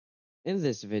In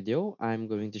this video, I'm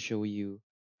going to show you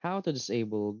how to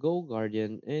disable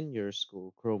Goguardian in your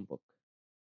school Chromebook.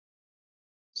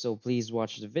 So please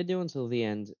watch the video until the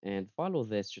end and follow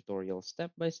this tutorial step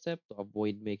by step to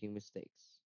avoid making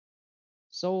mistakes.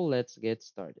 So let's get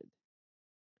started.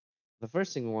 The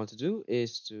first thing we want to do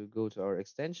is to go to our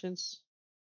extensions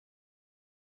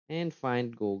and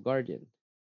find Goguardian.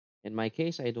 In my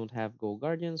case, I don't have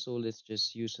Goguardian, so let's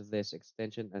just use this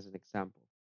extension as an example.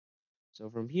 So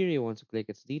from here, you want to click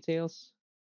its details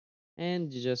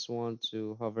and you just want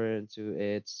to hover into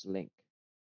its link.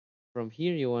 From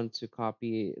here, you want to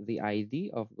copy the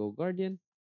ID of GoGuardian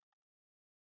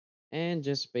and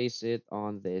just paste it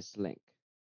on this link.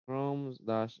 Chrome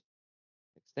dash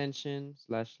extension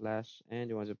slash slash, and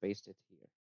you want to paste it here.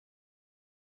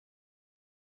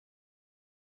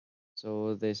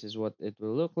 So this is what it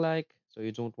will look like. So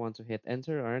you don't want to hit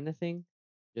enter or anything.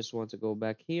 Just want to go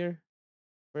back here.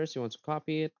 First, you want to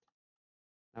copy it.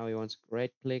 Now you want to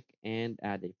right click and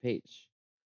add a page.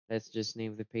 Let's just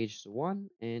name the page to one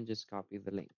and just copy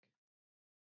the link.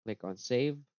 Click on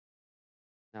save.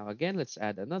 Now again, let's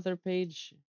add another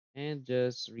page and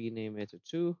just rename it to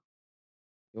 2.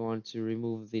 You want to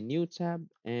remove the new tab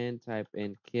and type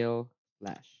in kill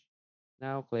flash.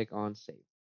 Now click on save.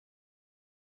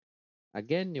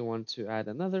 Again, you want to add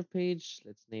another page.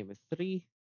 Let's name it 3.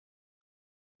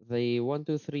 The 1,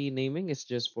 2, 3 naming is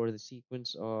just for the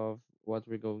sequence of what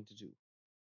we're going to do.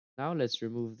 Now let's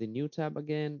remove the new tab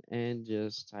again and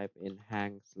just type in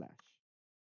hang slash.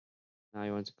 Now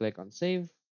you want to click on save.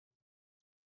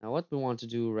 Now what we want to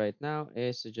do right now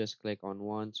is to just click on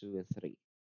 1, 2, and 3.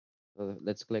 So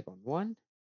let's click on 1.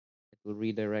 It will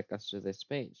redirect us to this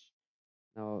page.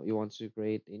 Now you want to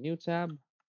create a new tab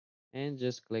and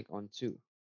just click on 2.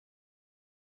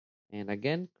 And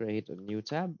again, create a new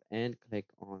tab and click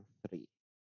on 3.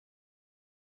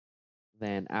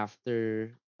 Then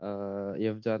after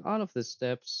you've done all of the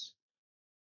steps,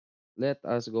 let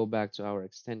us go back to our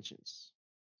extensions.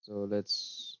 So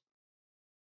let's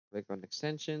click on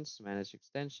extensions, manage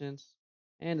extensions.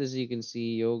 And as you can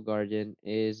see, your Guardian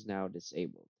is now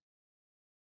disabled.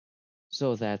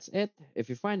 So that's it. If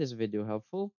you find this video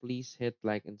helpful, please hit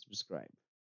like and subscribe.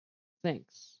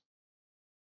 Thanks.